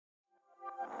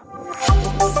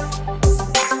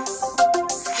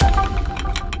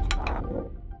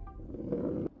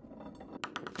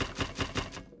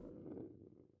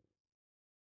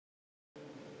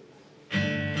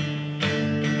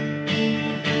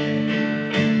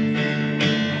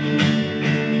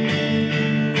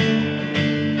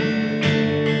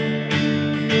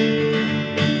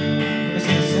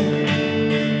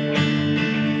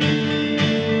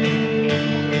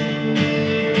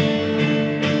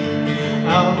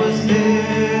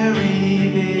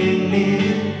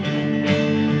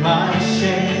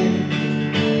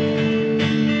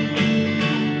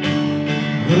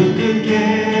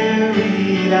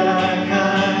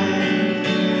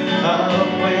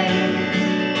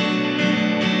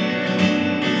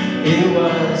It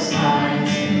was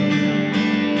 19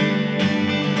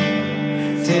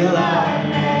 till I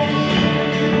met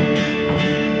you.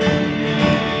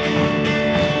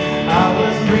 I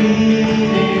was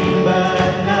breathing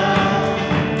but not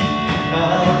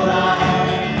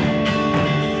alive.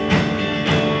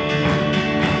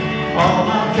 All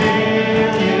my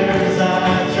failures I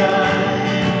tried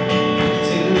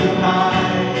to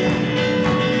hide.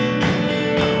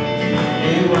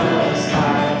 It was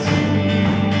hard to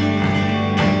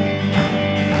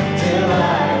till I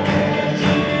met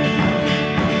you.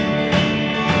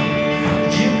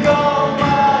 You called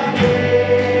my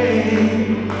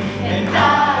name and I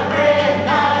ran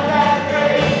out that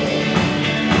grave.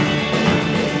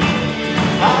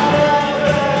 Out of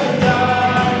the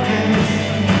darkness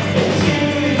into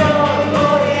your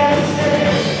glorious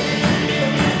day.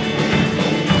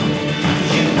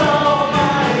 You called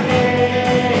my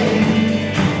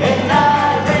name and I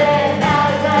ran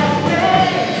out that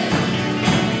grave.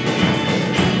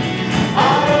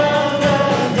 Out of the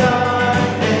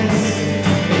darkness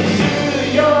into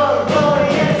your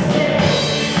glorious day.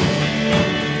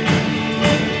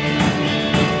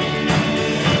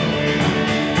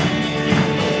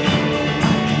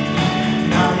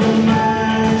 Now your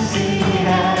mercy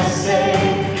has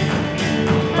saved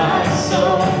my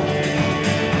soul.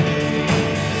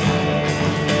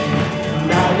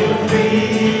 Now your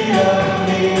freedom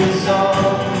is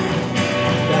all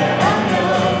that I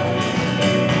know.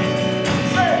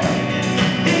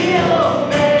 The old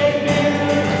made new.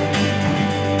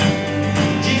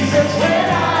 Jesus, when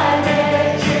I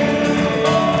met you,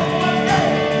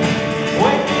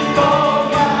 when you called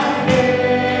my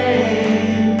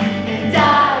name, and I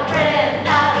ran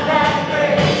out of that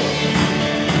grave.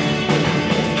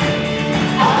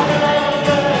 Out of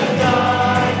the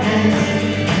darkness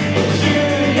into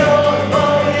your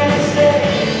glorious day.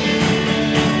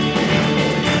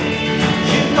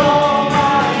 You called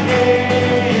my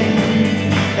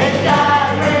name and I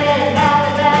ran out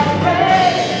of that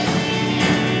grave.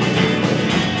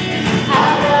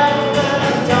 Out of the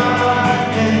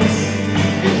darkness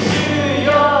into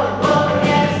your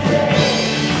glorious day.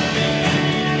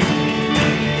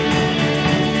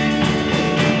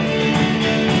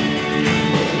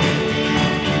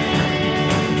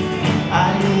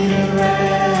 I need a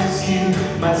rescue.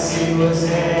 My sin was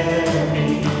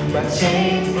heavy, my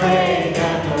chains break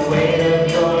at the weight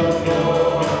of your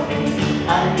glory.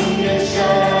 I need a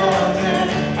shelter.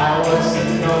 I was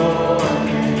an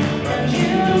orphan, but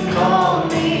you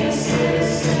called me a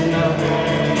citizen of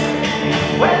heaven.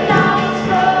 When I was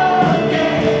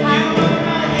broken, you were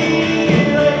my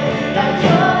healing. Now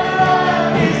your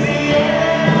love is the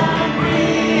air I'm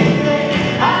breathing.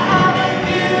 I have a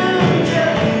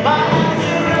future. My eyes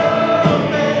are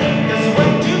open. 'Cause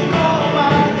when you call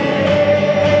my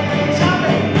name, shout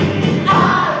it. I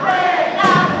ran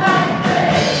out of that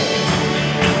grave.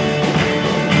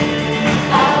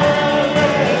 Out of the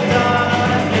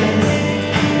darkness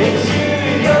into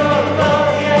your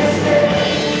glorious day.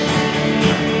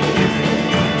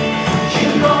 You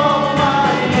called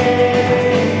my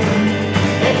name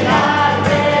and I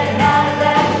ran out of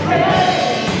that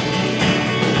grave.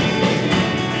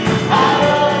 Out of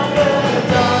the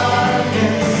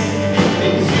darkness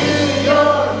into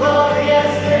your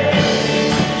glorious day.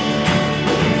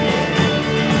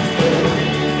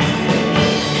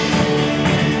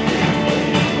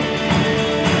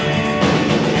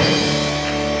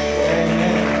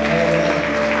 Amen.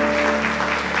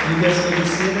 You guys may be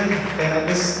seated, and at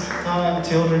this time,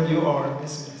 children, you are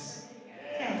dismissed.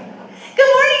 Okay.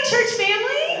 Good morning, church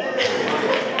family.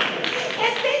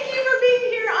 And thank you for being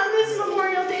here on this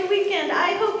Memorial Day weekend.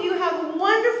 I hope you have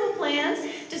wonderful plans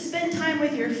to spend time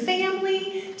with your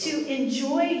family, to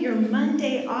enjoy your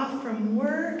Monday off from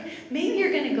work. Maybe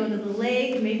you're going to go to the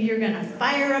lake. Maybe you're going to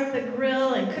fire up the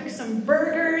grill and cook some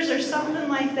burgers or something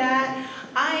like that.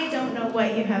 I don't know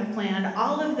what you have planned.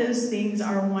 All of those things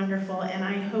are wonderful, and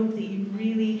I hope that you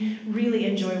really, really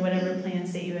enjoy whatever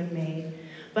plans that you have made.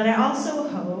 But I also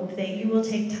hope that you will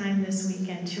take time this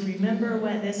weekend to remember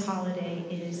what this holiday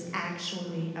is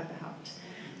actually about.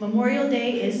 Memorial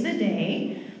Day is the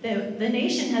day that the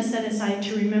nation has set aside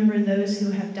to remember those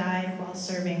who have died while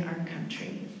serving our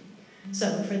country.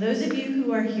 So for those of you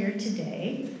who are here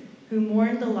today, who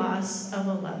mourn the loss of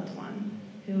a loved one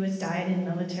who has died in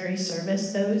military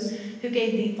service, those who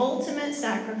gave the ultimate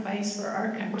sacrifice for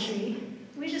our country,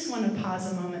 we just want to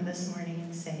pause a moment this morning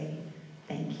and say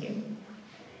thank you.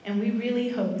 And we really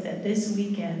hope that this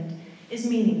weekend is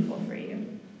meaningful for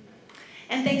you.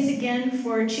 And thanks again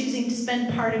for choosing to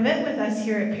spend part of it with us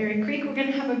here at Perry Creek. We're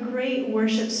going to have a great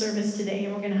worship service today,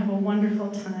 and we're going to have a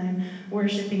wonderful time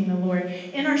worshiping the Lord.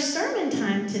 In our sermon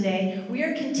time today, we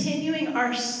are continuing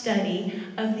our study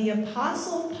of the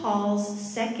Apostle Paul's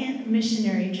second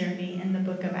missionary journey in the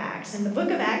book of Acts. And the book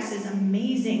of Acts is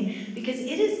amazing because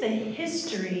it is the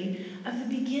history of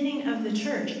the beginning of the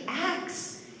church.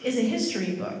 Acts is a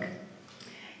history book.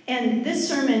 And this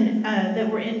sermon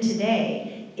that we're in today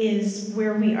is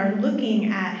where we are looking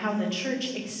at how the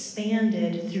church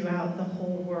expanded throughout the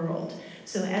whole world.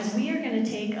 So as we are going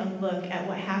to take a look at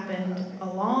what happened a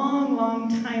long,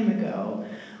 long time ago,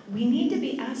 we need to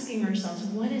be asking ourselves,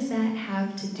 what does that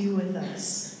have to do with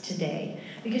us today?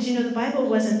 Because, you know, the Bible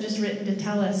wasn't just written to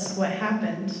tell us what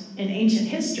happened in ancient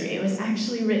history. It was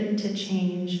actually written to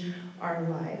change our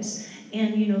lives.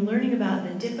 And, you know, learning about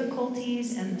the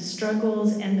difficulties and the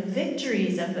struggles and the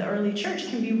victories of the early church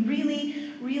can be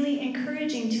really, really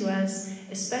encouraging to us,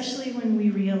 especially when we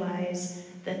realize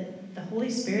that the Holy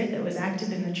Spirit that was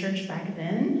active in the church back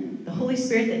then, the Holy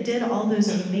Spirit that did all those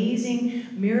amazing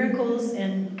miracles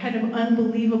and kind of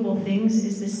unbelievable things,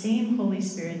 is the same Holy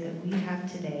Spirit that we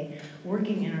have today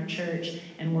working in our church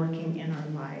and working in our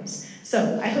lives.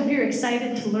 So I hope you're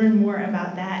excited to learn more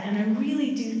about that, and I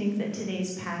really do think that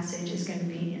today's passage is going to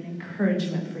be an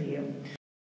encouragement for you.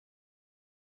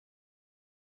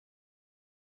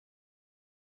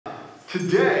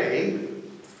 Today,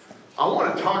 I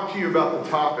want to talk to you about the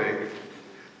topic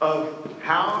of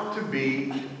how to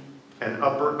be an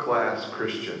upper-class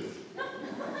Christian.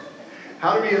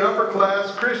 How to be an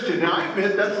upper-class Christian. Now, I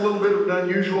admit that's a little bit of an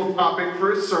unusual topic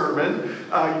for a sermon.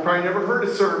 You probably never heard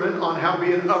a sermon on how to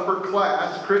be an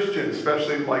upper-class Christian,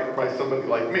 especially like by somebody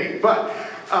like me. But,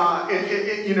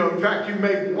 you know, in fact, you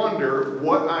may wonder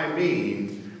what I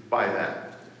mean by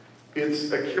that.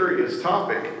 It's a curious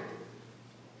topic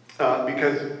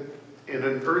because in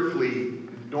an earthly,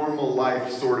 normal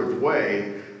life sort of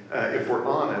way, if we're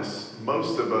honest,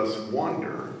 most of us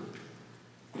wonder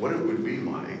what it would be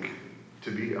like to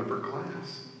be upper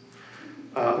class.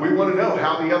 We want to know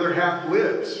how the other half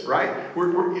lives, right?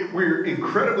 We're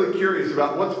incredibly curious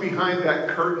about what's behind that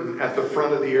curtain at the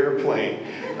front of the airplane.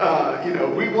 You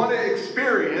know, we want to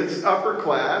experience upper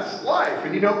class life.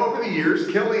 And you know, over the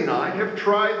years, Kelly and I have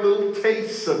tried little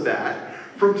tastes of that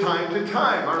from time to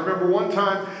time. I remember one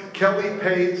time Kelly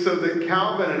paid so that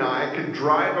Calvin and I could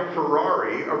drive a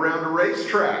Ferrari around a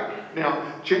racetrack.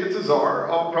 Now, chances are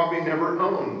I'll probably never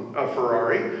own a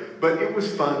Ferrari, but it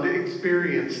was fun to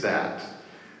experience that.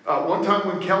 One time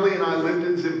when Kelly and I lived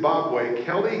in Zimbabwe,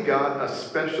 Kelly got a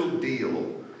special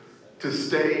deal to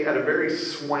stay at a very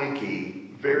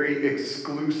swanky, very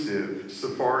exclusive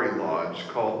safari lodge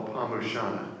called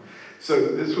Pamushana. So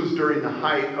this was during the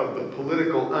height of the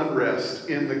political unrest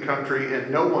in the country,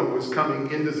 and no one was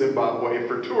coming into Zimbabwe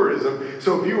for tourism.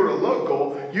 So if you were a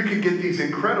local, you could get these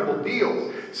incredible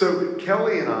deals. So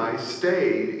Kelly and I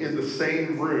stayed in the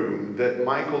same room that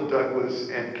Michael Douglas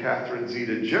and Catherine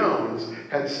Zeta-Jones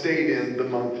had stayed in the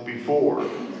month before.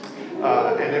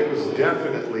 And it was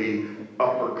definitely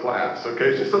upper class. Okay,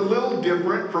 it's just a little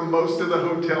different from most of the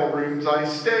hotel rooms I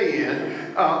stay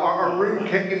in. Our room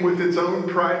came with its own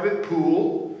private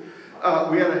pool.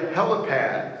 We had a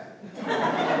helipad.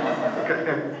 Okay,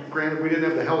 and granted, we didn't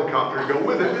have the helicopter to go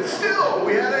with it, but still,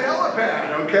 we had a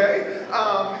helipad, okay?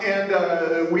 And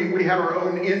we had our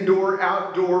own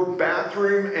indoor-outdoor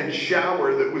bathroom and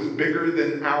shower that was bigger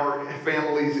than our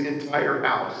family's entire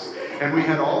house. And we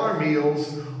had all our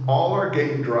meals, all our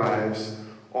game drives,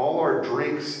 all our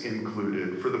drinks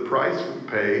included for the price we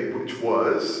paid, which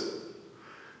was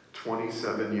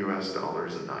 $27 US a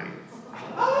night.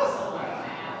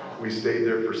 We stayed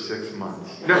there for 6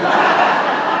 months. No,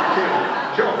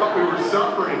 y'all thought we were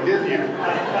suffering, didn't you?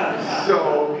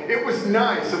 So it was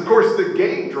nice. Of course, the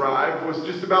game drive was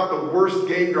just about the worst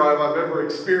game drive I've ever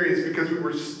experienced because we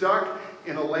were stuck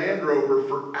in a Land Rover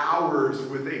for hours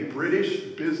with a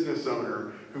British business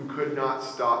owner who could not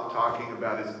stop talking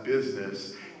about his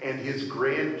business, and his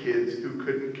grandkids who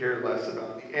couldn't care less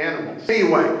about the animals.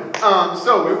 Anyway,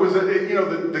 so it was,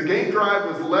 the game drive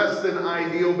was less than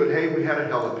ideal, but hey, we had a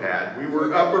helipad. We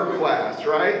were upper class,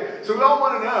 right? So we all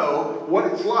want to know what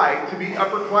it's like to be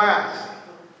upper class.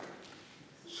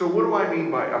 So what do I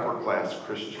mean by upper class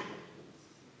Christian?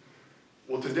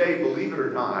 Well, today, believe it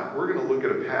or not, we're going to look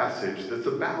at a passage that's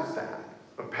about that.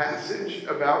 A passage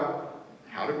about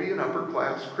how to be an upper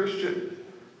class Christian.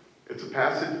 It's a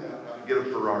passage about how to get a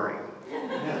Ferrari.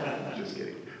 Just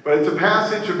kidding. But it's a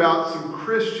passage about some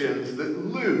Christians that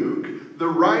Luke, the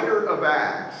writer of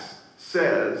Acts,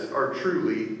 says are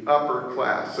truly upper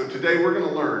class. So today we're going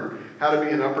to learn how to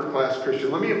be an upper-class Christian.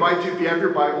 Let me invite you, if you have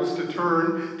your Bibles, to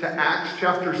turn to Acts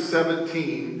chapter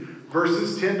 17,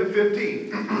 verses 10 to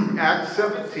 15. Acts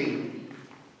 17,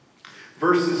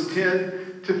 verses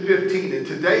 10 to 15. And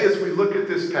today, as we look at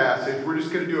this passage, we're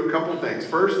just going to do a couple things.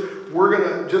 First, we're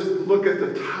going to just look at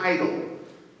the title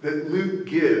that Luke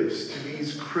gives to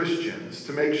these Christians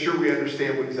to make sure we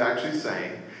understand what he's actually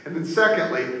saying. And then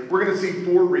secondly, we're going to see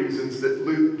 4 reasons that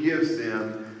Luke gives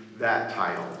them that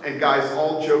title. And guys,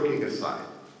 all joking aside,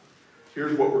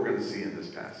 here's what we're going to see in this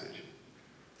passage.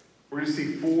 We're going to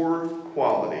see 4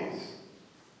 qualities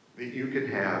that you can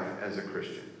have as a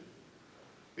Christian.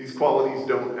 These qualities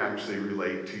don't actually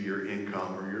relate to your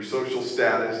income or your social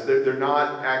status. They're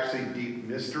not actually deep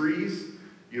mysteries.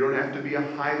 You don't have to be a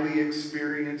highly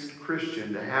experienced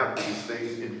Christian to have these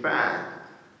things. In fact,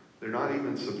 they're not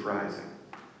even surprising.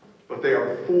 But they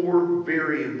are 4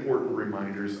 very important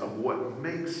reminders of what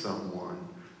makes someone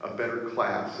a better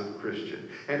class of Christian.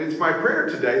 And it's my prayer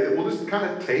today that we'll just kind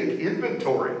of take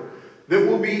inventory. That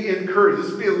we'll be encouraged.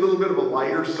 This will be a little bit of a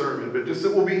lighter sermon, but just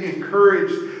that we'll be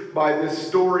encouraged by this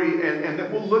story and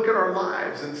that we'll look at our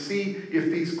lives and see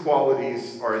if these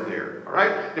qualities are there. All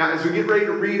right? Now, as we get ready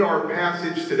to read our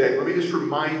passage today, let me just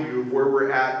remind you of where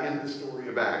we're at in the story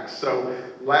of Acts. So,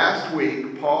 last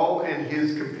week, Paul and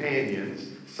his companions,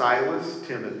 Silas,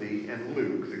 Timothy, and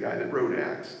Luke, the guy that wrote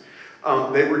Acts,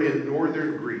 they were in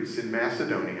northern Greece, in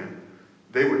Macedonia.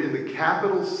 They were in the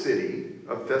capital city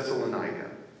of Thessalonica,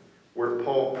 where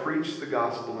Paul preached the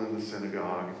gospel in the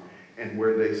synagogue and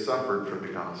where they suffered for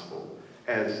the gospel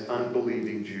as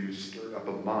unbelieving Jews stirred up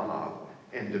a mob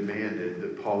and demanded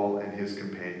that Paul and his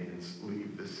companions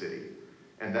leave the city.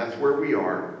 And that's where we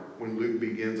are when Luke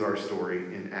begins our story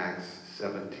in Acts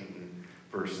 17,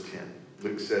 verse 10.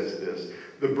 Luke says this: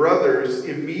 "The brothers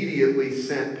immediately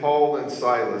sent Paul and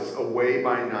Silas away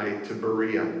by night to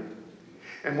Berea.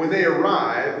 And when they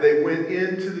arrived, they went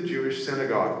into the Jewish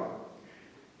synagogue.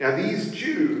 Now these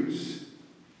Jews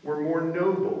were more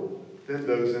noble than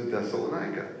those in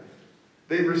Thessalonica.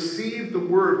 They received the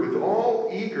word with all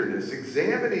eagerness,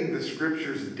 examining the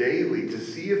scriptures daily to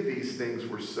see if these things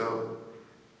were so.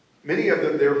 Many of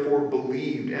them therefore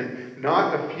believed, and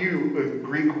not a few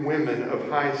Greek women of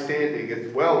high standing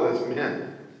as well as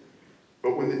men.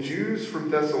 But when the Jews from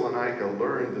Thessalonica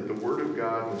learned that the word of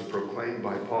God was proclaimed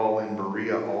by Paul in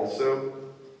Berea also,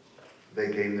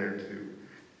 they came there too,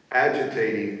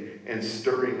 agitating and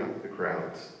stirring up the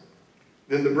crowds.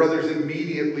 Then the brothers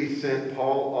immediately sent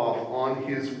Paul off on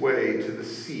his way to the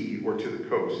sea or to the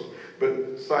coast,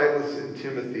 but Silas and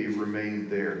Timothy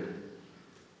remained there.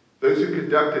 Those who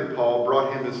conducted Paul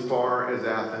brought him as far as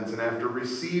Athens, and after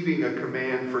receiving a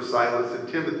command for Silas and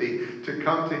Timothy to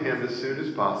come to him as soon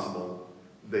as possible,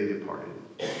 they departed."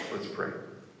 Let's pray.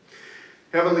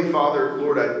 Heavenly Father,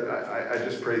 Lord, I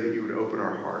just pray that you would open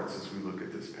our hearts as we look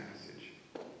at this passage.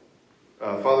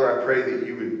 Father, I pray that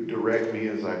you would direct me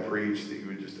as I preach, that you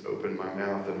would just open my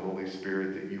mouth, and Holy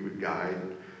Spirit, that you would guide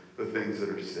the things that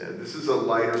are said. This is a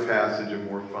lighter passage, a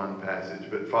more fun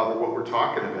passage. But Father, what we're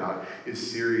talking about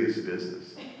is serious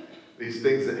business. These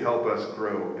things that help us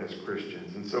grow as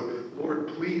Christians. And so, Lord,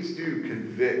 please do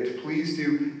convict. Please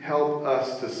do help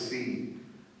us to see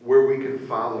where we can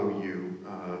follow you,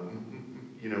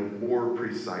 more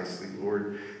precisely,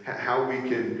 Lord. How we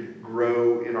can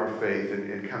grow in our faith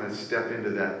and kind of step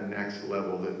into that next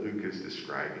level that Luke is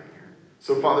describing here.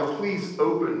 So, Father, please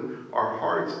open our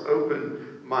hearts, open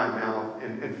my mouth,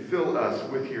 and fill us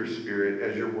with your Spirit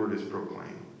as your word is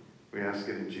proclaimed. We ask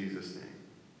it in Jesus' name.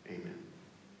 Amen.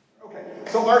 Okay,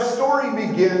 so our story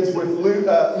begins with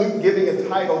Luke giving a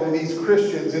title to these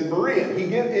Christians in Berea. He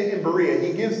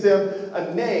gives them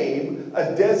a name,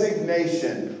 a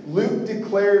designation. Luke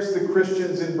declares the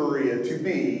Christians in Berea to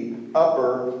be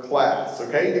upper class.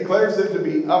 Okay, he declares them to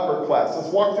be upper class.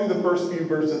 Let's walk through the first few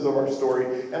verses of our story,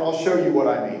 and I'll show you what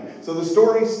I mean. So the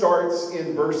story starts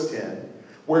in verse 10.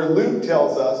 Where Luke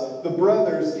tells us the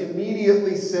brothers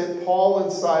immediately sent Paul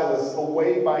and Silas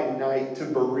away by night to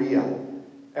Berea.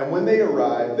 And when they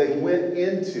arrived, they went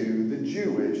into the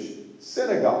Jewish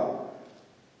synagogue.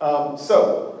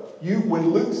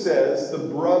 When Luke says the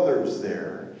brothers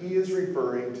there, he is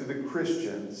referring to the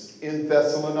Christians in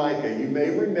Thessalonica. You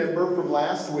may remember from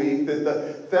last week that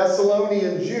the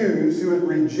Thessalonian Jews who had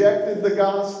rejected the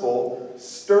gospel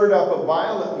stirred up a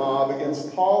violent mob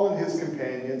against Paul and his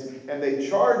companions, and they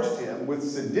charged him with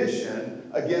sedition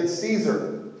against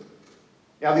Caesar.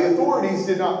 Now, the authorities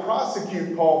did not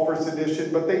prosecute Paul for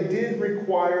sedition, but they did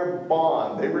require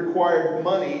bond. They required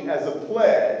money as a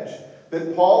pledge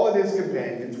that Paul and his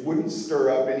companions wouldn't stir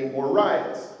up any more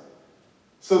riots.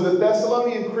 So the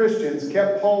Thessalonian Christians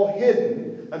kept Paul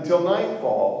hidden until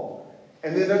nightfall,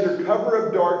 And then under cover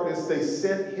of darkness, they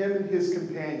sent him and his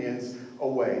companions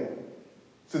away.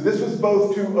 So this was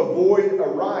both to avoid a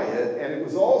riot, and it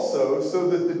was also so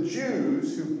that the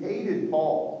Jews who hated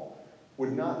Paul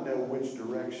would not know which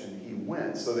direction he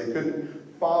went, so they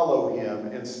couldn't follow him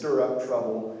and stir up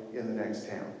trouble in the next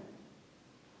town.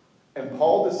 And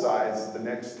Paul decides that the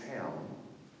next town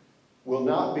will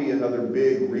not be another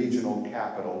big regional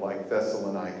capital like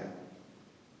Thessalonica.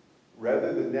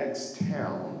 Rather, the next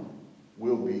town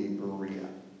will be Berea.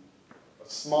 A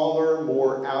smaller,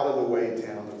 more out-of-the-way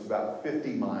town that's about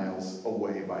 50 miles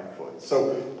away by foot.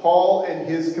 So Paul and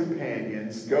his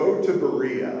companions go to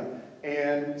Berea,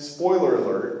 and spoiler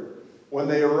alert, when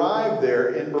they arrive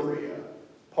there in Berea,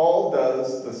 Paul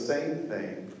does the same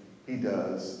thing he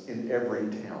does in every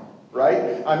town,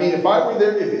 right? I mean, if I were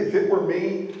there, if it were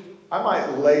me, I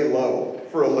might lay low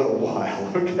for a little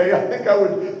while, okay? I think I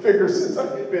would figure, since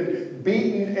I've been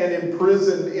beaten and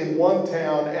imprisoned in one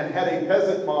town and had a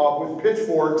peasant mob with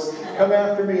pitchforks come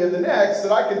after me in the next,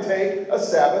 that I could take a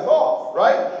Sabbath off,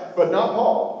 right? But not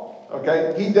Paul,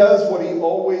 okay? He does what he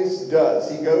always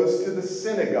does. He goes to the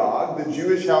synagogue, the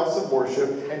Jewish house of worship,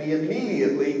 and he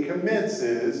immediately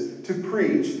commences to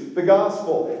preach the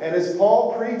gospel. And as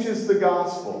Paul preaches the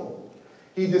gospel,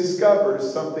 he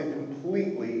discovers something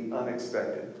completely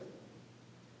unexpected.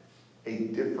 A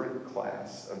different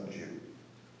class of Jew.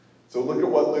 So look at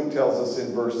what Luke tells us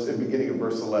in beginning of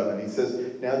verse 11. He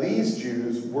says, "Now these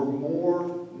Jews were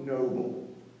more noble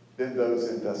than those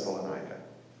in Thessalonica."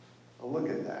 Now look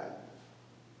at that.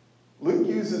 Luke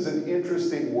uses an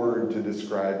interesting word to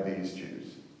describe these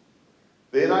Jews.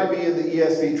 The NIV and the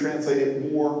ESV translate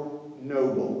it more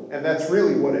noble, and that's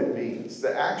really what it means.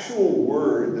 The actual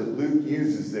word that Luke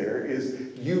uses there is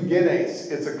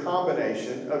eugenes. It's a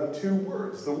combination of two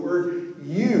words. The word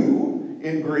eu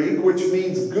in Greek, which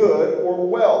means good or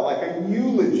well, like a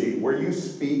eulogy, where you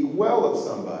speak well of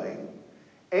somebody,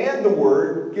 and the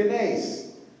word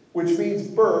genes, which means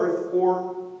birth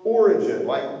or origin,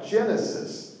 like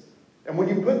Genesis. And when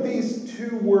you put these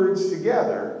two words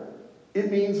together,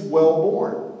 it means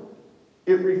well-born.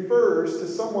 It refers to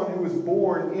someone who was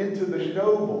born into the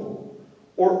noble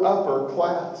or upper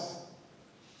class.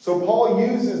 So Paul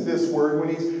uses this word when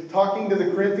he's talking to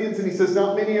the Corinthians, and he says,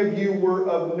 "Not many of you were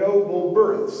of noble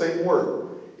birth." Same word.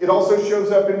 It also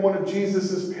shows up in one of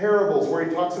Jesus' parables where he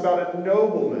talks about a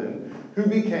nobleman who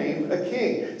became a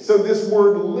king. So this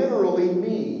word literally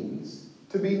means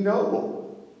to be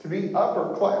noble, to be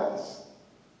upper class.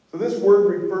 So this word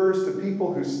refers to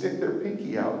people who stick their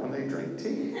pinky out when they drink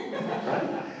tea.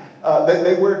 Right?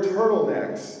 They wear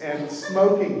turtlenecks and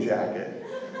smoking jacket.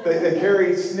 They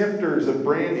carry snifters of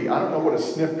brandy. I don't know what a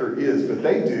snifter is, but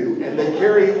they do, and they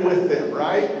carry it with them,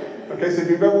 right? Okay, so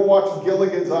if you've ever watched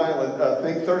Gilligan's Island,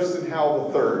 think Thurston Howell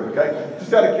III, okay?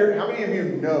 Just out of curiosity, how many of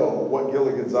you know what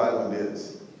Gilligan's Island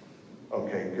is?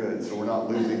 Okay, good. So we're not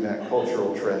losing that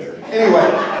cultural treasure.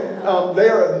 Anyway, they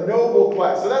are a noble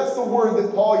class. So that's the word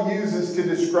that Paul uses to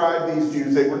describe these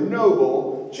Jews. They were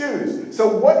noble Jews.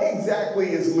 So what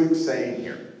exactly is Luke saying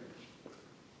here?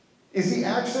 Is he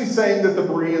actually saying that the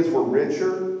Bereans were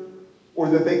richer, or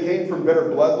that they came from better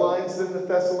bloodlines than the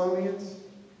Thessalonians?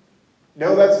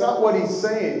 No, that's not what he's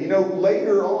saying. You know,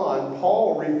 later on,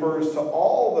 Paul refers to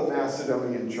all the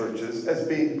Macedonian churches as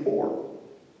being poor.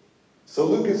 So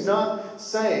Luke is not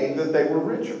saying that they were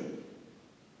richer.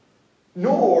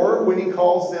 Nor, when he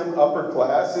calls them upper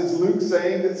class, is Luke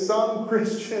saying that some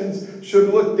Christians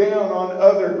should look down on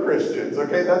other Christians.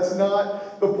 Okay, that's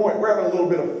not the point. We're having a little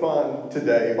bit of fun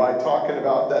today by talking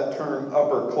about that term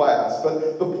upper class.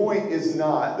 But the point is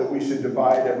not that we should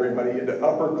divide everybody into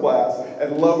upper class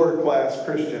and lower class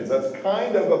Christians. That's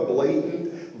kind of a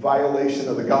blatant violation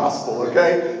of the gospel,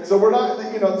 okay? So we're not,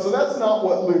 so that's not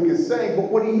what Luke is saying.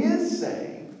 But what he is saying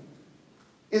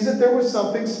is that there was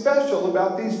something special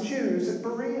about these Jews at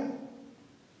Berea.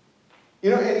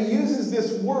 And he uses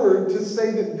this word to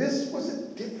say that this was a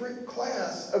different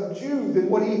class of Jew than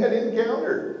what he had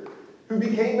encountered, who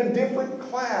became a different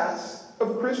class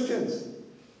of Christians.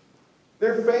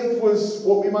 Their faith was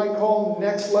what we might call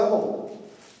next level.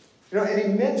 And he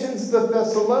mentions the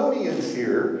Thessalonians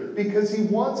here because he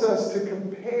wants us to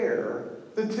compare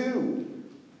the two.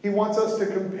 He wants us to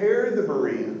compare the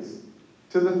Bereans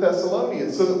to the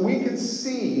Thessalonians so that we can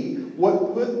see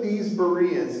what put these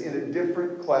Bereans in a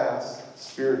different class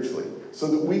spiritually, so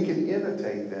that we can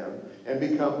imitate them and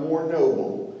become more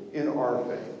noble in our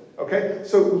faith. Okay?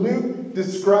 So Luke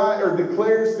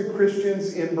declares the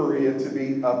Christians in Berea to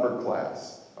be upper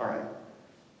class. All right.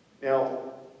 Now,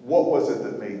 what was it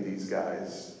that made these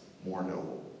guys more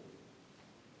noble?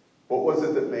 What was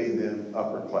it that made them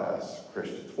upper class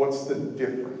Christians? What's the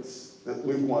difference that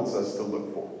Luke wants us to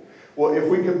look for? Well, if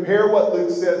we compare what Luke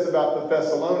says about the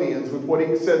Thessalonians with what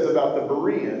he says about the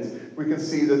Bereans, we can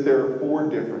see that there are 4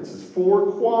 differences,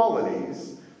 4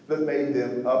 qualities that made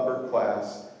them upper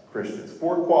class Christians.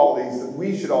 4 qualities that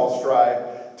we should all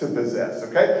strive to possess,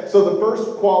 okay? So the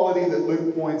first quality that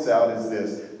Luke points out is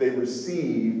this: they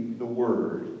received the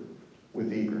word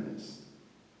with eagerness.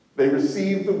 They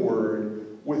received the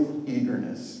word with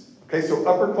eagerness. Okay, so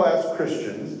upper class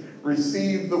Christians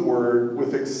receive the word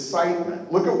with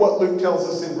excitement. Look at what Luke tells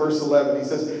us in verse 11. He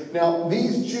says, "Now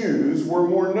these Jews were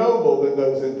more noble than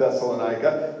those in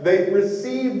Thessalonica. They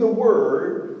received the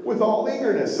word with all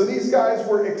eagerness." So these guys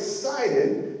were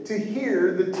excited to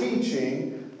hear the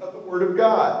teaching of the word of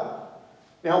God.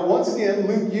 Now, once again,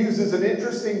 Luke uses an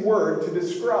interesting word to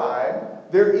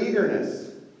describe their eagerness.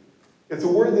 It's a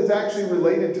word that's actually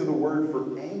related to the word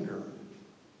for anger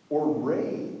or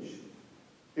rage.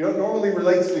 You know, it normally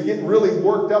relates to getting really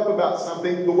worked up about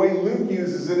something. The way Luke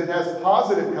uses it, it has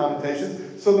positive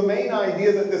connotations. So the main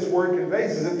idea that this word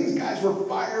conveys is that these guys were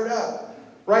fired up,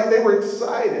 right? They were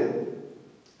excited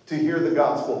to hear the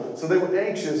gospel. So they were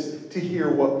anxious to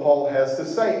hear what Paul has to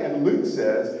say. And Luke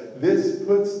says this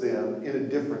puts them in a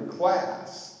different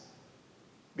class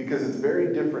because it's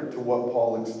very different to what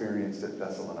Paul experienced at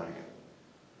Thessalonica.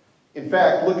 In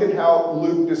fact, look at how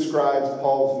Luke describes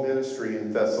Paul's ministry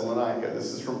in Thessalonica.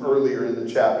 This is from earlier in the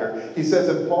chapter. He says,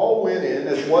 "And Paul went in,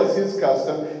 as was his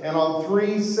custom, and on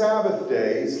 3 Sabbath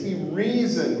days he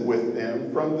reasoned with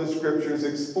them from the Scriptures,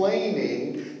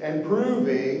 explaining and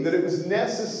proving that it was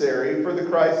necessary for the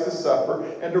Christ to suffer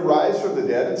and to rise from the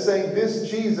dead, and saying, 'This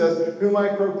Jesus, whom I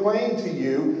proclaim to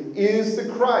you, is the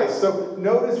Christ.'" So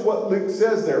notice what Luke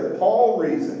says there. Paul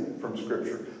reasoned from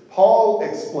Scripture. Paul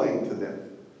explained to them.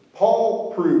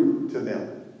 Paul proved to them.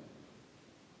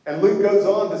 And Luke goes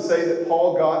on to say that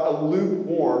Paul got a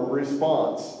lukewarm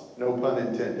response. No pun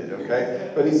intended,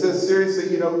 okay? But he says,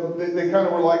 seriously, you know, they kind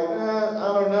of were like,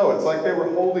 I don't know. It's like they were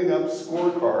holding up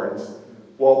scorecards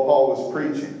while Paul was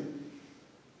preaching.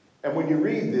 And when you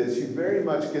read this, you very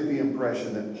much get the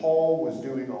impression that Paul was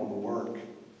doing all the work,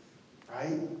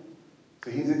 right?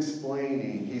 So he's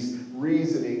explaining, he's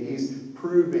reasoning, he's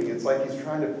proving. It's like he's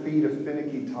trying to feed a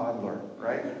finicky toddler,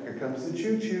 right? Here comes the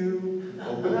choo-choo.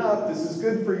 Open up. This is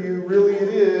good for you. Really it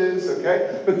is,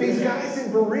 okay? But these guys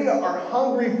in Berea are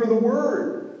hungry for the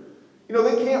word. You know,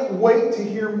 they can't wait to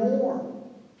hear more.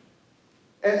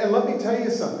 And let me tell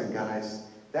you something, guys.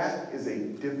 That is a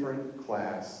different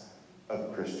class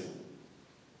of Christian.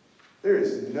 There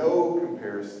is no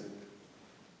comparison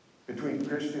between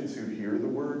Christians who hear the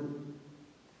word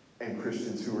and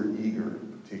Christians who are eager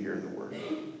to hear the word.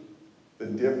 The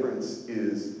difference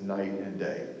is night and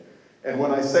day. And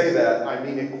when I say that, I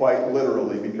mean it quite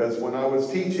literally, because when I was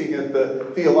teaching at the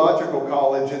theological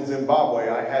college in Zimbabwe,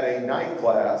 I had a night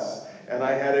class and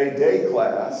I had a day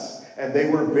class, and they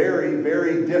were very,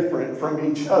 very different from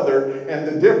each other. And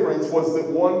the difference was that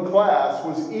one class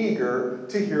was eager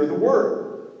to hear the word.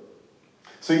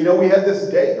 So, you know, we had this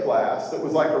day class that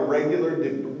was like a regular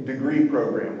degree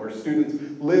program where students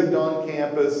lived on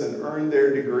campus and earned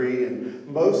their degree. And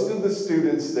most of the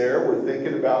students there were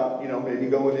thinking about, you know, maybe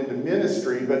going into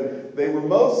ministry, but they were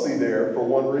mostly there for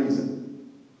one reason: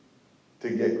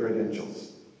 to get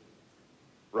credentials.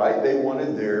 Right? They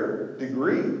wanted their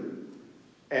degree.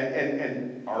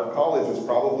 And our college was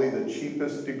probably the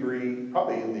cheapest degree,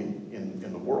 probably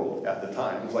in the world at the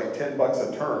time. It was like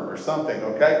 $10 a term or something,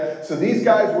 okay? So these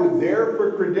guys were there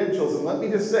for credentials. And let me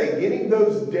just say, getting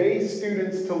those day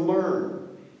students to learn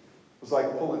was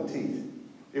like pulling teeth.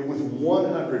 It was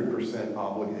 100%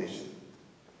 obligation.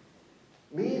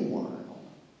 Meanwhile,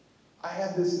 I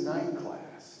had this night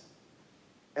class.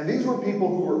 And these were people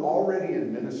who were already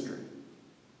in ministry.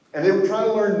 And they were trying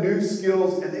to learn new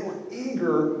skills, and they were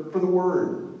eager for the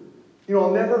word. You know,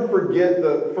 I'll never forget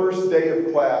the first day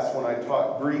of class when I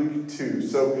taught Greek 2.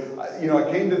 So, you know,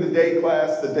 I came to the day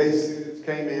class, the day students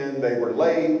came in, they were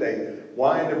late, they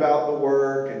whined about the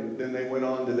work, and then they went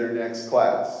on to their next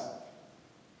class.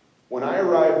 When I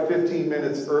arrived 15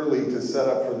 minutes early to set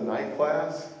up for the night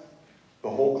class, the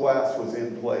whole class was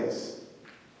in place.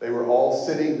 They were all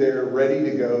sitting there ready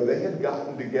to go. They had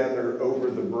gotten together over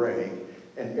the break.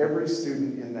 And every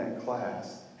student in that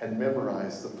class had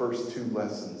memorized the first 2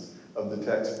 lessons of the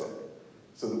textbook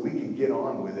so that we could get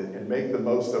on with it and make the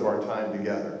most of our time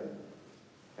together.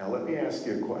 Now, let me ask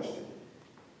you a question.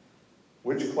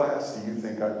 Which class do you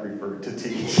think I prefer to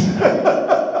teach?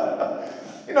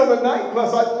 You know, the night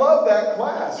class, I love that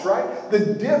class, right?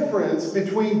 The difference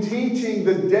between teaching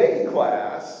the day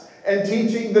class and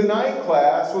teaching the night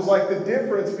class was like the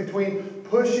difference between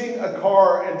pushing a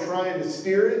car and trying to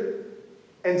steer it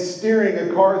and steering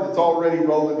a car that's already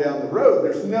rolling down the road.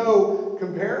 There's no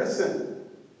comparison.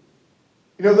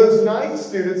 You know, those night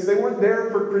students, they weren't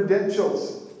there for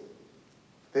credentials.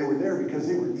 They were there because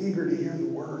they were eager to hear the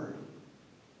word.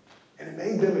 And it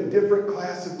made them a different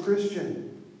class of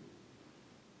Christian.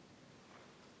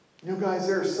 You know, guys,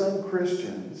 there are some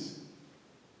Christians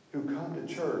who come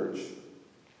to church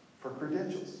for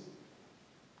credentials.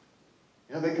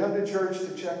 You know, they come to church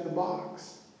to check the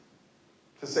box.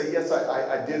 To say, yes,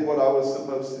 I did what I was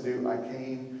supposed to do. I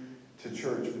came to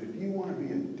church. But if you want to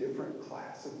be a different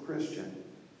class of Christian,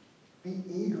 be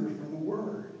eager for the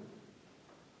word.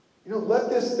 You know, let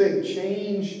this thing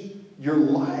change your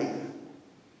life.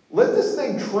 Let this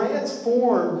thing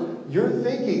transform your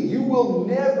thinking. You will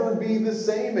never be the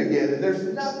same again. And there's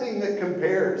nothing that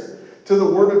compares to the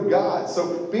Word of God.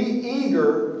 So be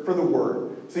eager for the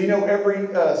Word. So, you know, every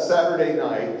Saturday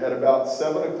night at about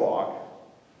 7 o'clock,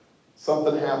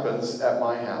 something happens at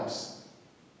my house.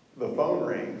 The phone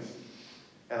rings,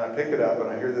 and I pick it up, and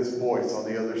I hear this voice on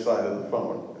the other side of the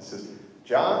phone. It says,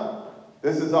 John,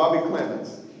 this is Abby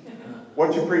Clemens.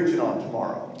 What you preaching on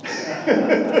tomorrow?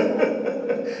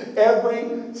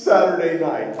 Every Saturday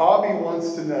night, Abby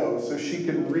wants to know so she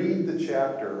can read the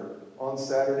chapter on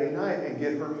Saturday night and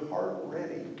get her heart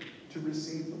ready to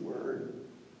receive the word.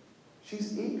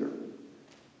 She's eager.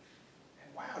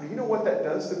 And wow, do you know what that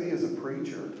does to me as a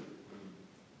preacher?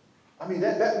 I mean,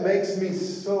 that makes me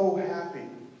so happy.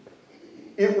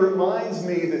 It reminds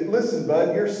me that, listen,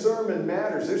 bud, your sermon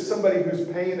matters. There's somebody who's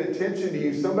paying attention to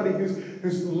you, somebody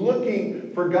who's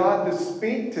looking for God to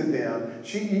speak to them.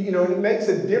 And it makes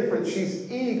a difference. She's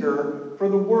eager for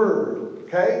the word,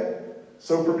 okay?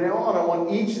 So from now on, I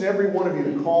want each and every one of you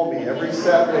to call me every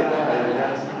Saturday night and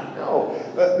ask me,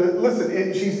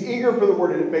 listen, she's eager for the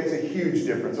word, and it makes a huge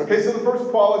difference. Okay, so the first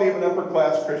quality of an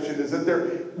upper-class Christian is that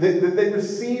they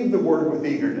receive the word with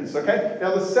eagerness. Okay,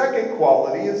 now the second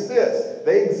quality is this: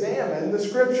 they examine the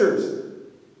Scriptures.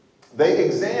 They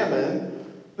examine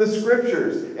the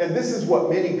Scriptures, and this is what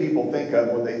many people think of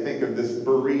when they think of this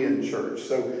Berean church.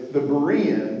 So the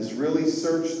Bereans really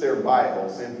searched their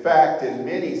Bibles. In fact, in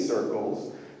many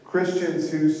circles, Christians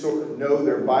who sort of know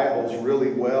their Bibles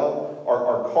really well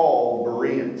are called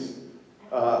Bereans.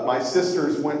 My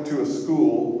sisters went to a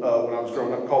school when I was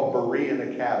growing up called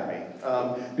Berean Academy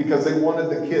because they wanted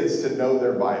the kids to know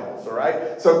their Bibles, all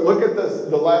right? So look at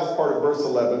the last part of verse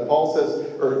 11.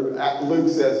 Luke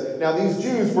says, now these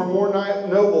Jews were more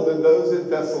noble than those in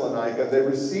Thessalonica. They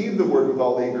received the word with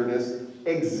all eagerness,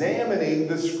 examining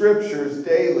the Scriptures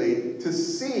daily to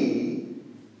see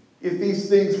if these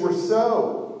things were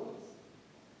so.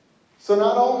 So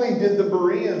not only did the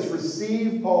Bereans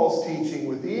receive Paul's teaching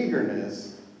with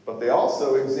eagerness, but they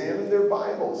also examined their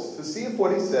Bibles to see if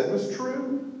what he said was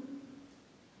true.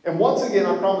 And once again,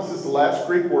 I promise this is the last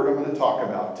Greek word I'm going to talk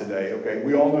about today. Okay,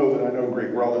 we all know that I know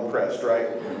Greek. We're all impressed, right?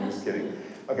 I'm just kidding.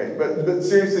 Okay, but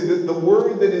seriously, the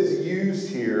word that is used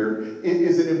here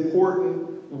is an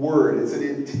important word. It's an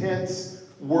intense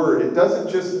word. It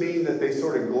doesn't just mean that they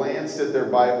sort of glanced at their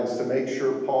Bibles to make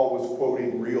sure Paul was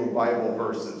quoting real Bible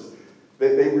verses.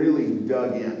 They really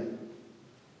dug in.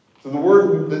 So the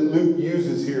word that Luke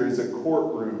uses here is a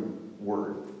courtroom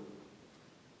word.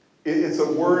 It's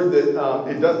a word that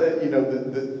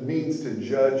that means to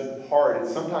judge hard.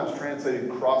 It's sometimes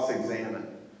translated cross-examine.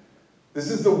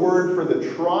 This is the word for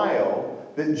the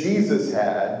trial that Jesus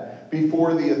had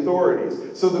before the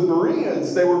authorities. So the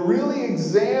Bereans, they were really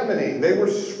examining, they were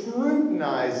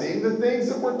scrutinizing the things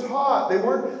that were taught. They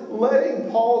weren't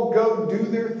letting Paul go do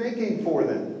their thinking for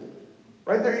them.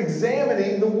 Right? They're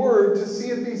examining the word to see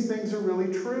if these things are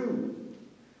really true.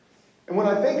 And when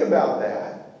I think about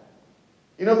that,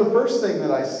 the first thing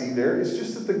that I see there is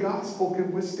just that the gospel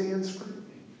can withstand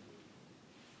scrutiny.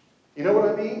 You know what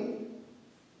I mean?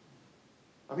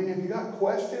 Have you got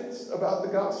questions about the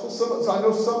gospel? So I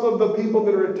know some of the people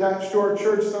that are attached to our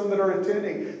church, some that are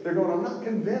attending, they're going, I'm not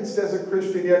convinced as a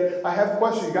Christian yet. I have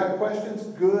questions. You got questions?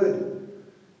 Good.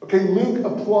 Okay, Luke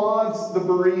applauds the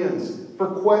Bereans for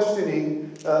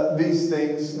questioning these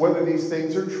things, whether these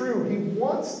things are true. He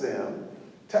wants them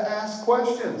to ask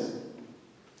questions.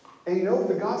 And if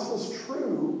the gospel's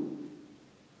true,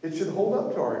 it should hold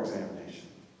up to our examination.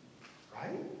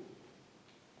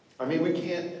 Right? We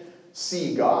can't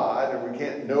see God, and we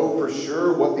can't know for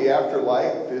sure what the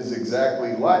afterlife is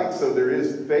exactly like, so there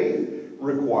is faith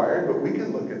required, but we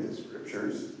can look at the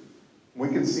Scriptures. We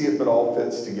can see if it all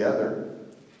fits together.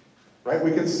 Right?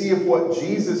 We can see if what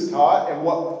Jesus taught and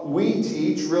what we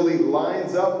teach really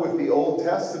lines up with the Old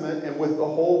Testament and with the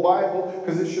whole Bible,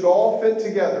 because it should all fit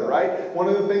together, right? One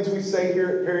of the things we say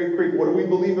here at Perry Creek, what do we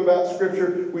believe about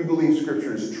Scripture? We believe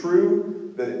Scripture is true,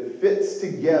 that it fits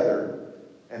together,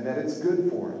 and that it's good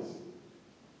for us.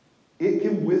 It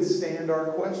can withstand our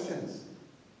questions.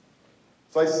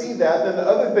 So I see that. Then the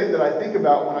other thing that I think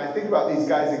about when I think about these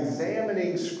guys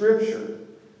examining Scripture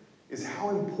is how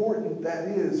important that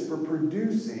is for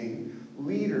producing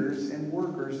leaders and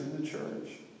workers in the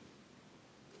church.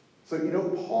 So,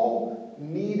 Paul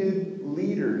needed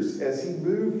leaders as he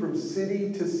moved from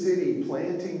city to city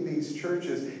planting these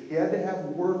churches. He had to have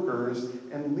workers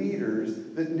and leaders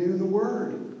that knew the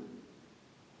Word.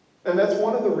 And that's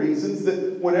one of the reasons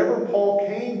that whenever Paul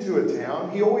came to a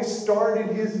town, he always started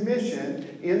his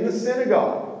mission in the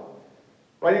synagogue.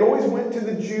 Right? He always went to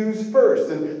the Jews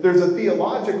first. And there's a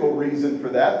theological reason for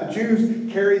that. The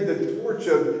Jews carried the torch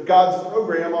of God's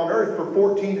program on earth for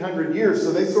 1,400 years,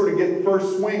 so they sort of get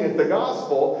first swing at the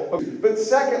gospel. But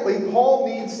secondly, Paul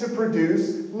needs to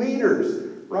produce leaders.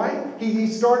 Right? He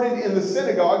started in the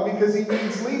synagogue because he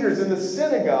needs leaders. And the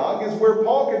synagogue is where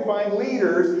Paul could find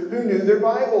leaders who knew their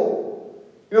Bible.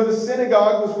 The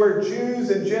synagogue was where Jews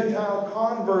and Gentile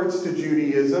converts to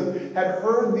Judaism had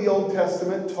heard the Old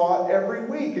Testament taught every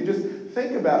week. And just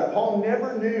think about it. Paul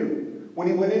never knew when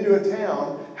he went into a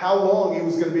town how long he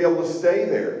was going to be able to stay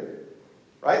there.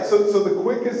 Right? So the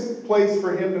quickest place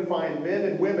for him to find men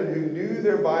and women who knew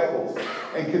their Bibles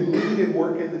and could lead and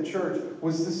work in the church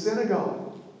was the synagogue.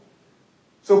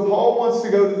 So Paul wants to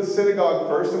go to the synagogue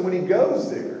first, and when he goes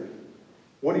there,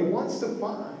 what he wants to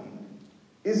find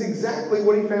is exactly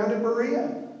what he found in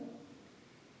Berea.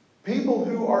 People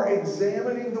who are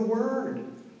examining the Word.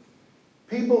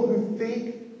 People who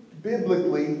think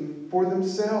biblically for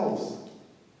themselves.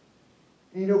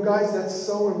 And guys, that's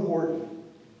so important.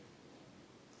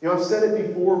 I've said it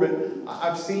before, but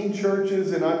I've seen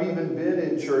churches and I've even been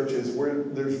in churches where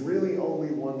there's really only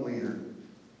one leader.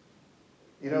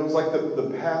 It's like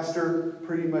the pastor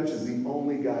pretty much is the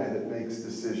only guy that makes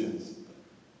decisions.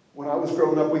 When I was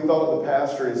growing up, we thought of the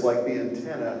pastor as like the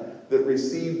antenna that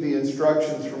received the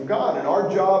instructions from God. And our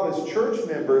job as church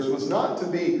members was not to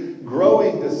be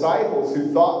growing disciples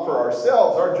who thought for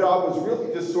ourselves. Our job was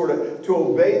really just sort of to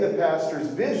obey the pastor's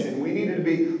vision. We needed to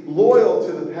be loyal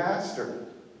to the pastor.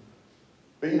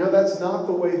 But that's not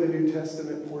the way the New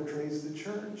Testament portrays the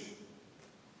church.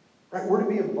 Right? We're to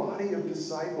be a body of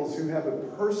disciples who have a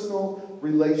personal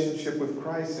relationship with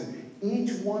Christ, and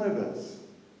each one of us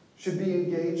should be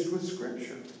engaged with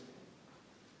Scripture.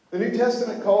 The New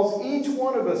Testament calls each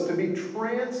one of us to be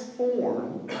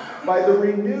transformed by the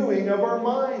renewing of our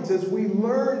minds as we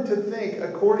learn to think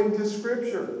according to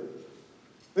Scripture.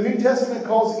 The New Testament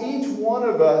calls each one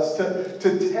of us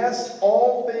to test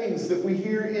all things that we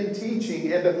hear in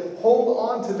teaching and to hold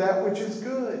on to that which is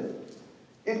good.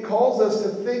 It calls us to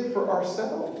think for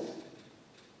ourselves.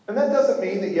 And that doesn't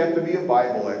mean that you have to be a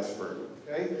Bible expert,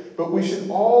 okay? But we should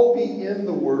all be in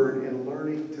the Word and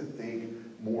learning to think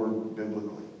more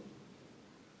biblically.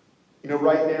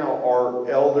 Right now,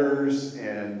 our elders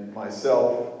and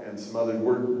myself and some others,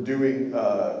 we're doing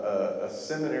a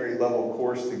seminary level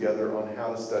course together on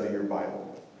how to study your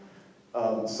Bible.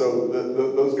 So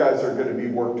those guys are going to be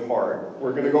worked hard.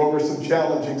 We're going to go over some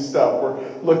challenging stuff.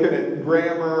 We're looking at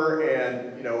grammar and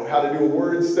how to do a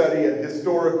word study and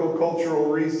historical, cultural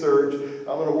research.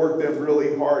 I'm going to work them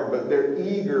really hard, but they're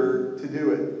eager to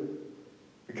do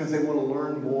it because they want to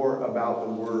learn more about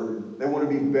the Word. They want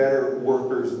to be better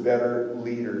workers, better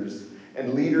leaders.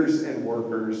 And leaders and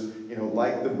workers,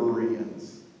 like the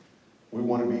Bereans, we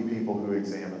want to be people who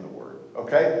examine the Word.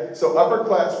 Okay? So upper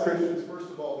class Christians, first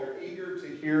of all, they're eager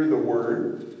to hear the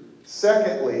Word.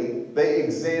 Secondly, they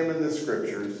examine the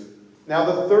Scriptures. Now,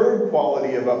 the third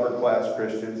quality of upper class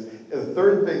Christians, the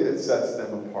third thing that sets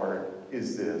them apart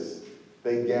is this.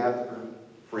 They gather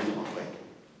frequently.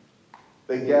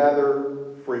 They gather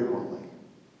frequently.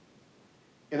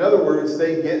 In other words,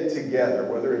 they get together,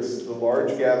 whether it's the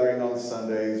large gathering on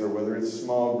Sundays or whether it's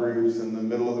small groups in the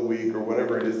middle of the week or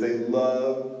whatever it is. They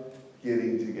love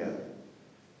getting together.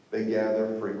 They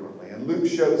gather frequently. And Luke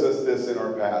shows us this in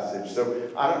our passage.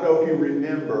 So I don't know if you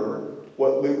remember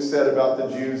what Luke said about the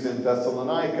Jews in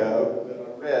Thessalonica that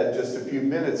I read just a few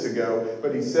minutes ago,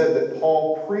 but he said that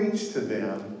Paul preached to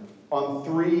them on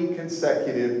 3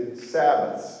 consecutive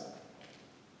Sabbaths.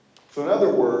 So in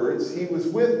other words, he was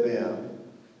with them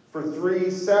for 3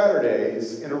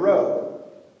 Saturdays in a row.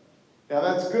 Now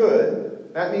that's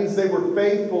good. That means they were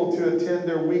faithful to attend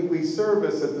their weekly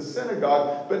service at the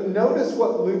synagogue. But notice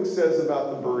what Luke says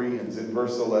about the Bereans in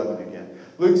verse 11 again.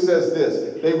 Luke says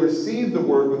this: they received the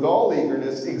word with all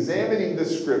eagerness, examining the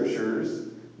Scriptures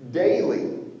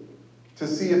daily to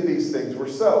see if these things were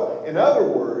so. In other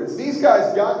words, these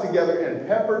guys got together and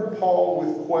peppered Paul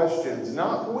with questions,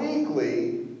 not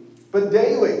weekly, but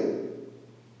daily.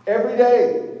 Every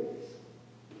day.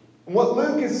 And what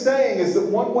Luke is saying is that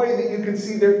one way that you can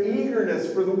see their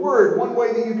eagerness for the word, one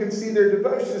way that you can see their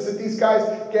devotion is that these guys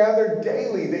gathered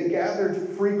daily. They gathered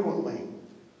frequently.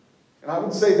 And I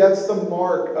would say that's the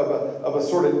mark of a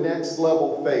sort of next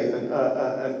level faith, an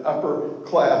upper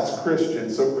class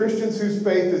Christian. So Christians whose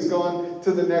faith has gone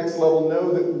to the next level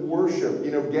know that worship,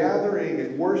 gathering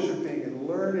and worshiping and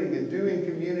learning and doing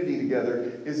community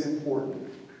together is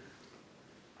important.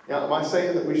 Now, am I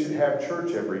saying that we should have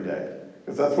church every day?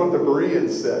 Because that's what the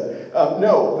Bereans said.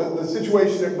 No, the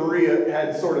situation at Berea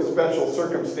had sort of special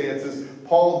circumstances.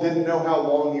 Paul didn't know how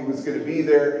long he was going to be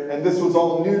there, and this was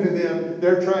all new to them.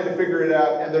 They're trying to figure it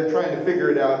out, and they're trying to figure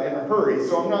it out in a hurry.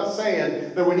 So I'm not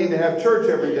saying that we need to have church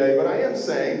every day, but I am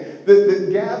saying that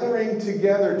gathering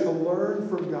together to learn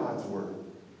from God's Word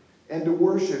and to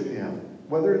worship Him,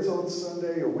 whether it's on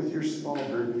Sunday or with your small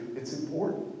group, it's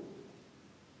important.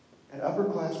 And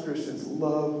upper-class Christians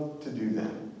love to do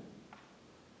that.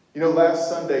 Last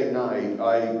Sunday night,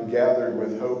 I gathered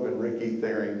with Hope and Ricky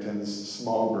Tharrington's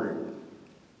small group.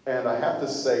 And I have to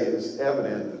say, it was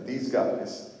evident that these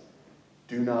guys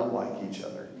do not like each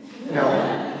other.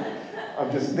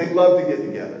 They love to get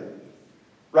together.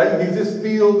 Right? You just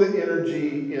feel the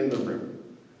energy in the room.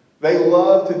 They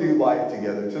love to do life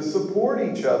together, to support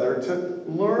each other, to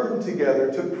learn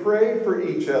together, to pray for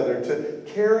each other, to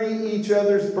carry each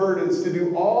other's burdens, to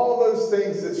do all those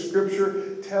things that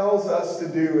Scripture tells us to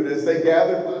do. And as they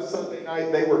gathered last Sunday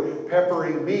night, they were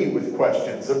peppering me with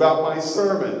questions about my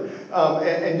sermon.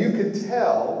 And you could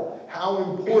tell how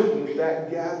important that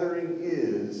gathering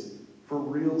is for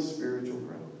real spiritual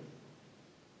growth.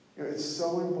 It's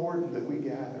so important that we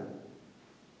gather.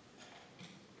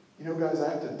 Guys, I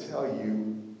have to tell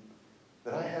you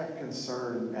that I have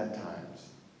concern at times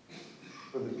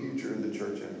for the future of the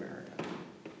church in America.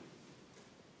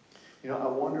 I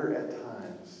wonder at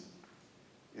times,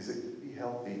 is it going to be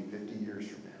healthy 50 years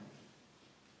from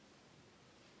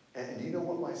now? And do you know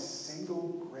what my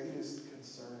single greatest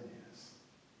concern is?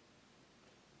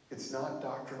 It's not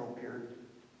doctrinal purity.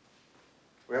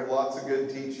 We have lots of good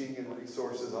teaching and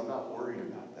resources. I'm not worried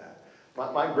about that.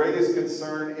 My greatest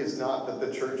concern is not that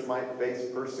the church might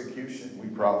face persecution. We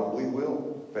probably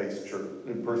will face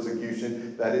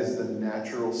persecution. That is the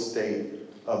natural state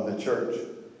of the church.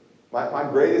 My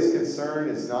greatest concern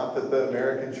is not that the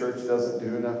American church doesn't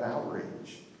do enough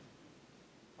outreach.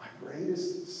 My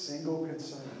greatest single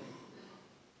concern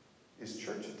is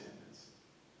church attendance.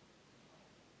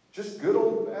 Just good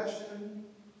old-fashioned,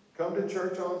 come to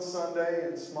church on Sunday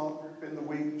and small group in the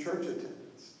week church attendance.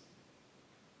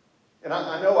 And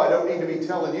I know I don't need to be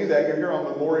telling you that. You're here on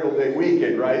Memorial Day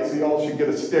weekend, right? So y'all should get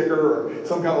a sticker or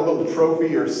some kind of little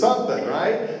trophy or something,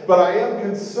 right? But I am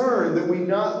concerned that we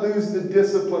not lose the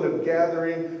discipline of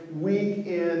gathering week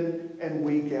in and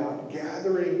week out.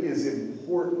 Gathering is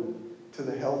important to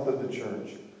the health of the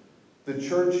church. The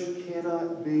church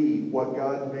cannot be what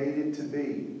God made it to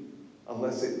be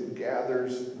unless it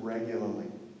gathers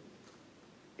regularly.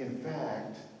 In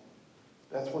fact,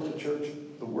 that's what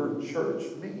the word church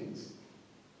means.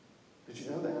 Did you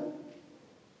know that?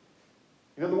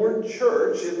 The word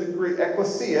church in the Greek,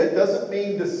 ecclesia, doesn't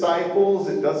mean disciples.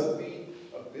 It doesn't mean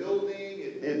a building.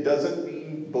 It doesn't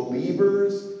mean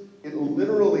believers. It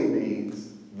literally means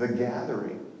the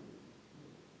gathering.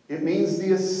 It means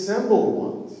the assembled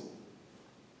ones.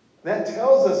 That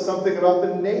tells us something about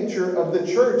the nature of the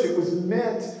church. It was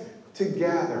meant to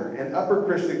gather. And upper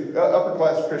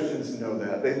class Christians know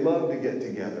that. They love to get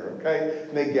together, okay?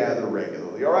 And they gather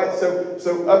regularly. All right, so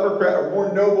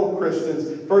more noble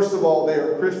Christians, first of all, they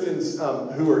are Christians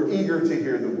who are eager to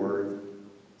hear the word.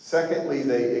 Secondly,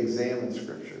 they examine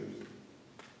scriptures.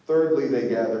 Thirdly, they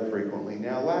gather frequently.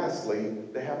 Now, lastly,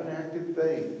 they have an active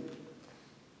faith.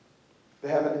 They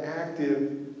have an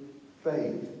active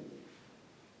faith.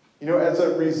 As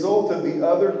a result of the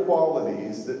other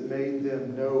qualities that made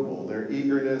them noble, their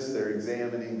eagerness, their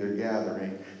examining, their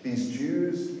gathering, these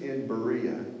Jews in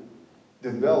Berea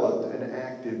developed an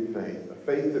active faith, a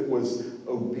faith that was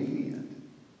obedient,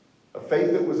 a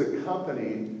faith that was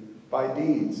accompanied by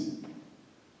deeds.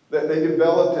 That they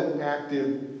developed an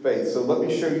active faith. So let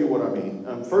me show you what I mean.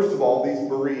 First of all, these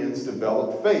Bereans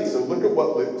developed faith. So look at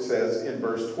what Luke says in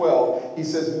verse 12. He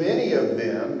says, many of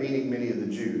them, meaning many of the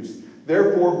Jews,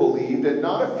 therefore believed, and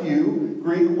not a few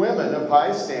Greek women of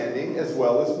high standing as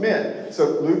well as men.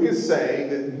 So Luke is saying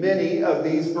that many of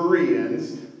these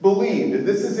Bereans believed. And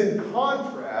this is in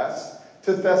contrast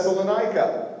to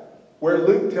Thessalonica, where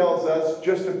Luke tells us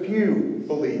just a few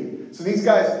believed. So these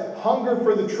guys' hunger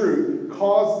for the truth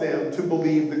caused them to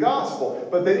believe the gospel.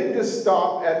 But they didn't just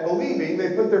stop at believing.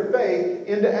 They put their faith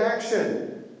into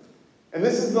action. And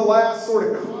this is the last sort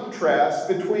of contrast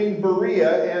between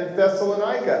Berea and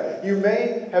Thessalonica. You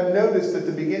may have noticed at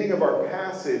the beginning of our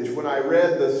passage, when I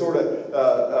read the sort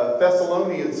of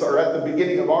Thessalonians, or at the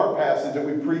beginning of our passage that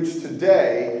we preached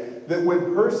today, that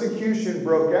when persecution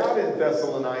broke out in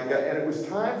Thessalonica and it was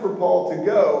time for Paul to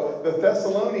go, the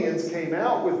Thessalonians came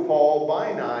out with Paul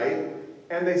by night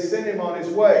and they sent him on his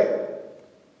way.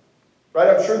 Right?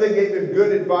 I'm sure they gave him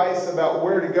good advice about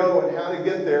where to go and how to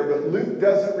get there, but Luke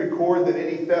doesn't record that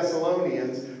any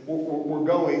Thessalonians were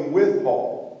going with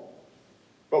Paul.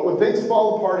 But when things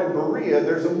fall apart in Berea,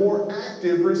 there's a more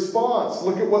active response.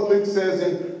 Look at what Luke says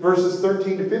in verses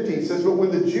 13 to 15. He says, "But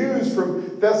when the Jews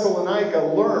from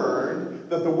Thessalonica learned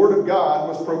that the word of God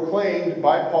was proclaimed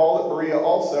by Paul at Berea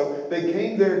also, they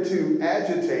came there too,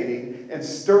 agitating and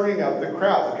stirring up the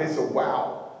crowds." Okay, so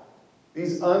wow.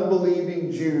 These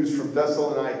unbelieving Jews from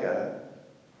Thessalonica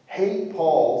hate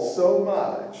Paul so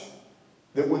much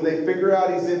that when they figure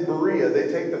out he's in Berea, they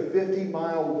take the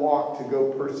 50-mile walk to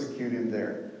go persecute him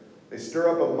there. They stir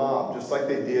up a mob just like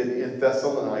they did in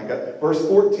Thessalonica. Verse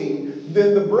 14,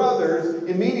 "Then the brothers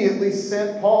immediately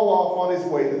sent Paul off on his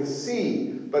way to the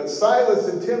sea, but Silas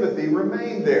and Timothy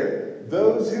remained there.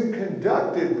 Those who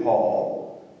conducted Paul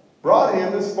brought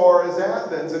him as far as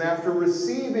Athens, and after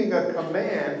receiving a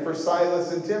command for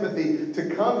Silas and Timothy to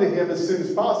come to him as soon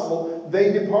as possible,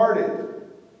 they departed."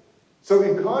 So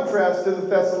in contrast to the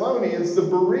Thessalonians, the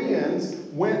Bereans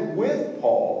went with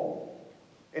Paul.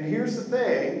 And here's the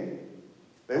thing,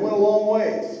 they went a long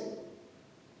ways.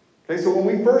 Okay, so when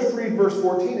we first read verse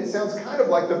 14, it sounds kind of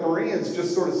like the Bereans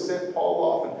just sort of sent Paul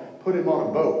off and put him on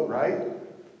a boat, right?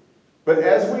 But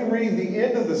as we read the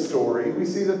end of the story, we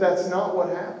see that that's not what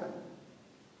happened.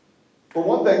 For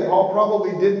one thing, Paul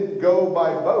probably didn't go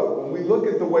by boat. When we look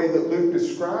at the way that Luke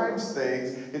describes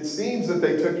things, it seems that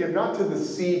they took him not to the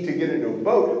sea to get into a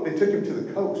boat, they took him to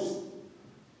the coast.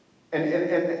 And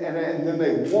then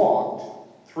they walked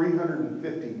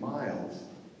 350 miles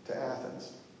to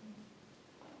Athens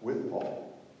with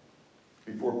Paul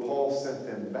before Paul sent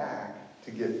them back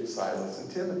to get Silas and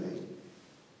Timothy.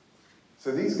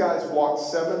 So these guys walked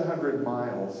 700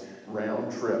 miles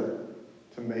round trip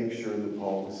to make sure that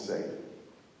Paul was safe.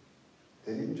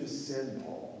 They didn't just send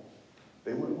Paul,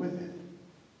 they went with him.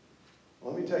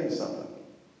 Let me tell you something.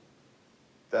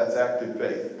 That's active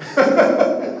faith.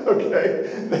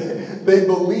 Okay? They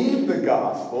believed the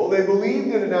gospel. They believed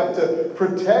it enough to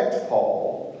protect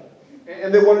Paul.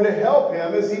 And they wanted to help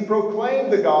him as he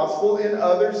proclaimed the gospel in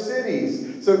other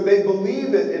cities. So they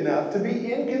believed it enough to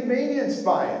be inconvenienced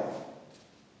by it.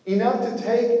 Enough to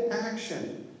take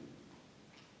action.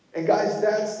 And guys,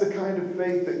 that's the kind of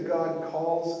faith that God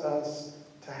calls us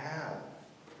to have.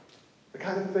 The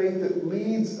kind of faith that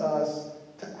leads us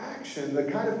to action. The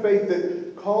kind of faith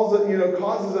that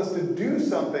causes us to do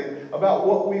something about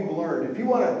what we've learned. If you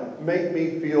want to make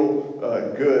me feel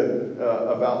good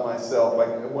about myself, like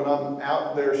when I'm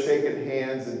out there shaking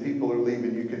hands and people are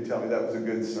leaving, you can tell me that was a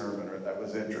good sermon, or that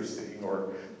was interesting, or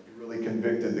you really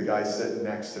convicted the guy sitting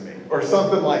next to me, or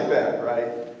something like that,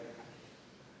 right?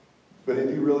 But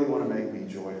if you really want to make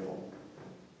me joyful,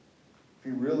 if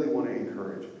you really want to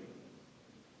encourage me,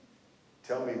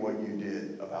 tell me what you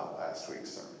did about last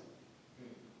week's sermon.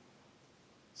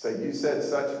 Say, you said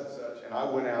such and such, and I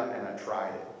went out and I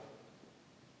tried it.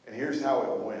 And here's how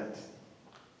it went.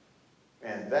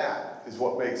 And that is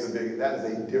what makes that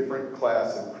is a different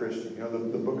class of Christian. You know,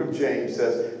 the book of James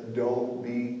says, don't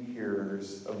be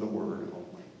hearers of the word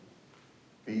only.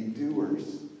 Be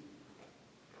doers.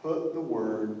 Put the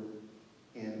word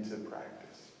into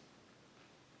practice.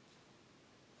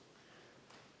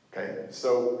 Okay,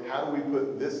 so how do we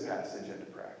put this passage into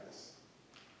practice?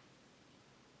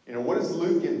 You know, what is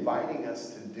Luke inviting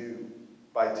us to do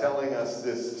by telling us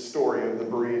this story of the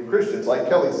Berean Christians? Like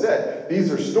Kelly said,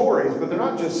 these are stories, but they're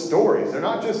not just stories. They're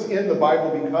not just in the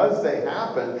Bible because they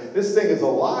happen. This thing is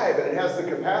alive, and it has the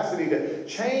capacity to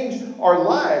change our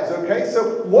lives, okay?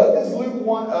 So what does Luke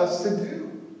want us to do?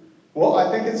 Well,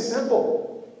 I think it's simple.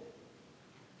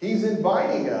 He's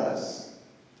inviting us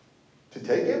to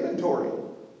take inventory.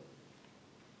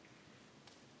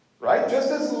 Right? Just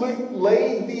as Luke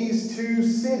laid these two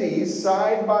cities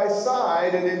side by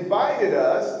side and invited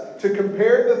us to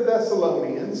compare the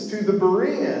Thessalonians to the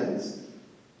Bereans,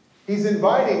 he's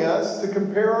inviting us to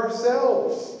compare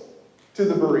ourselves to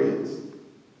the Bereans.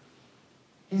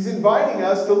 He's inviting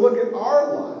us to look at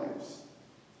our lives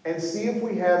and see if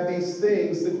we have these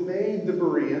things that made the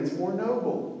Bereans more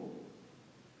noble.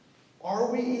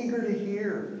 Are we eager to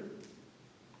hear?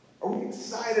 Are we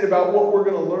excited about what we're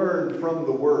going to learn from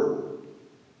the Word?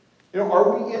 You know,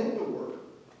 are we in the Word?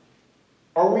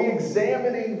 Are we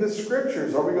examining the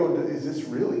scriptures? Are we going, is this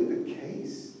really the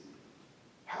case?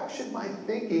 How should my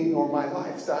thinking or my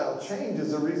lifestyle change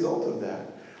as a result of that?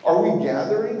 Are we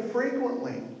gathering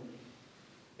frequently?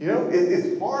 You know,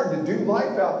 it's hard to do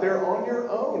life out there on your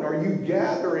own. Are you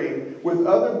gathering with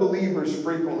other believers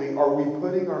frequently? Are we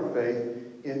putting our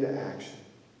faith into action?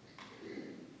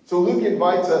 So Luke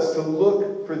invites us to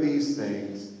look for these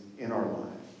things in our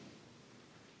lives.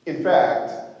 In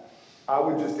fact, I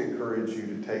would just encourage you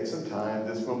to take some time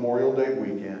this Memorial Day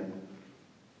weekend.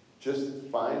 Just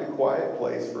find a quiet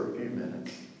place for a few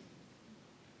minutes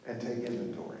and take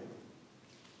inventory.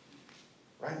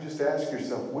 Right? Just ask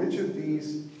yourself, which of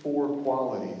these 4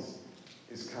 qualities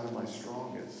is kind of my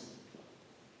strongest?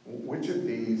 Which of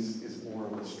these is more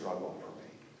of a struggle for me?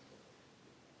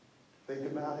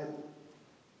 Think about it.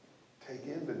 Take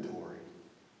inventory.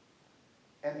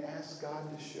 And ask God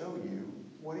to show you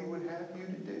what He would have you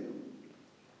to do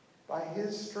by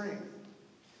His strength.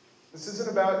 This isn't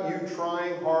about you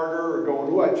trying harder or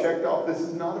going, I checked off. This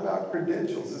is not about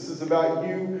credentials. This is about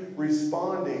you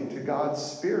responding to God's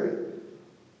Spirit.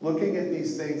 Looking at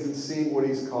these things and seeing what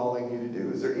He's calling you to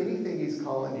do. Is there anything He's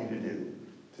calling you to do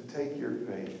to take your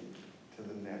faith to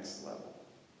the next level?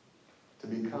 To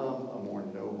become a more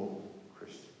noble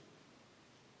Christian?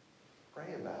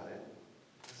 Pray about it.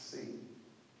 Let's see.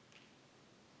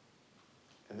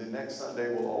 And then next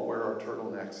Sunday, we'll all wear our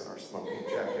turtlenecks and our smoking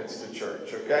jackets to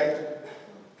church, okay?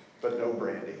 But no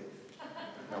brandy.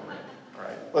 No brandy. All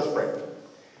right, let's pray.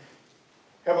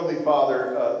 Heavenly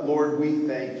Father, Lord, we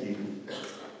thank you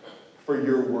for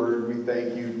your word. We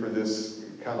thank you for this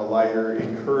kind of lighter,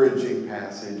 encouraging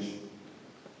passage.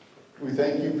 We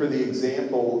thank you for the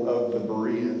example of the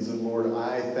Bereans. And Lord,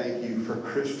 I thank you for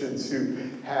Christians who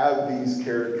have these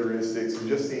characteristics and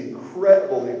just the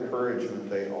incredible encouragement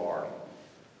they are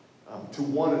to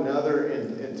one another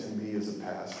and to me as a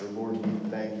pastor. Lord, we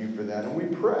thank you for that. And we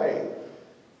pray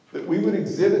that we would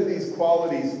exhibit these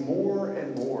qualities more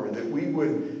and more, that we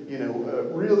would,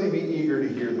 really be eager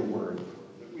to hear the word,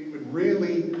 that we would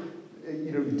really,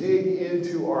 dig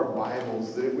into our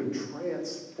Bibles, that it would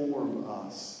transform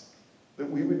us, that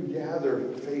we would gather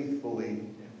faithfully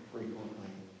and frequently.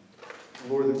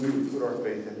 Lord, that we would put our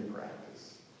faith into practice.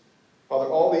 Father,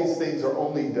 all these things are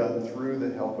only done through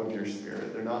the help of your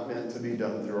Spirit. They're not meant to be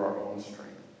done through our own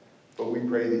strength. But we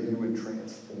pray that you would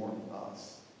transform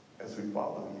us as we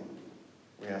follow you.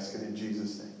 We ask it in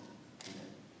Jesus' name.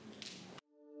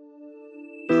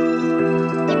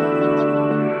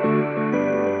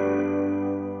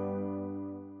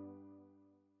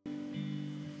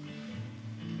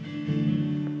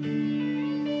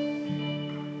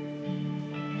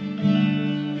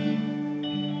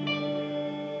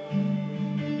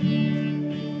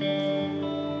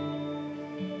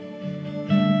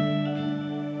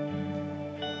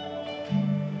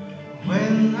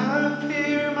 When I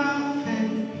fear my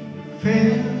faith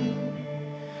fail,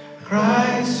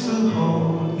 Christ will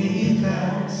hold me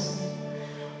fast.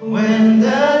 When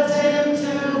the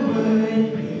tempter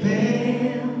would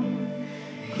prevail,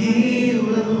 He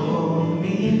will hold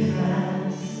me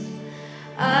fast.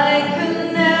 I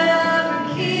could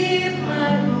never keep my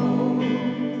hold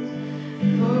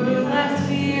for life's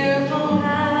fearful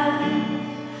path,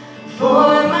 for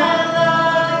my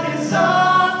love is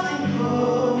often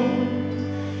cold.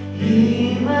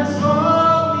 He must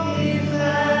hold me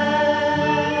fast.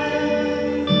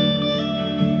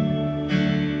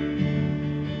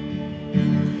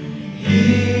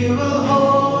 He will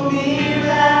hold me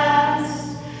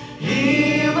fast.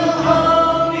 He will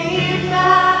hold me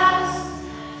fast.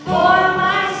 For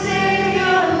my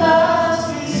Savior loves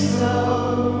me so.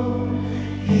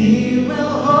 He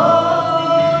will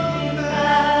hold me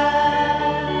fast.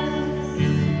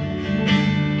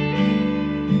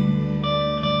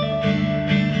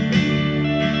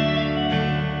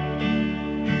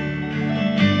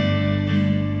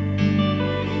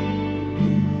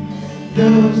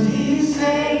 Those He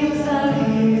saves of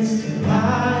His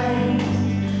delight,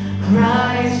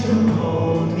 Christ will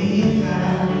hold me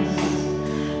fast.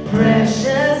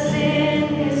 Precious in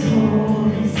His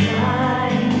holy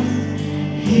sight,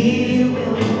 He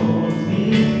will hold me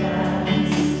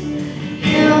fast.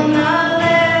 He'll not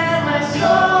let my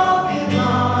soul be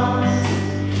lost.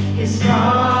 His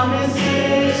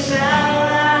promises shall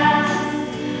last.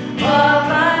 Bought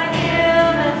by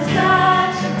Him at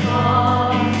such a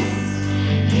cost.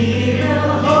 He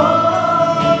will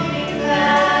hold me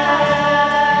fast.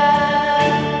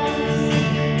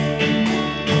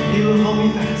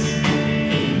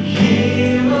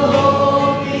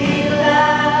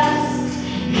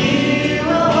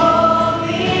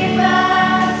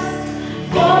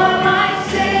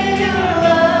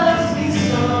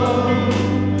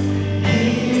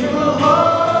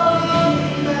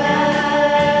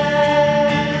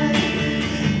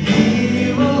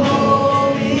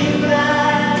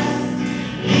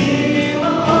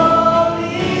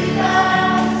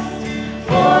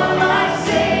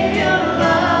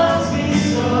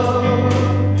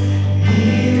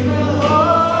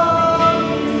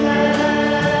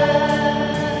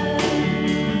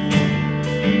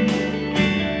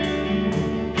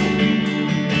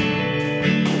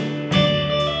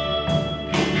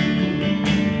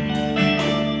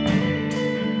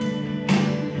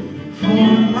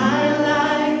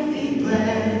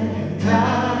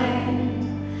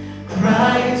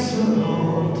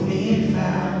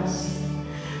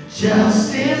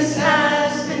 just in time.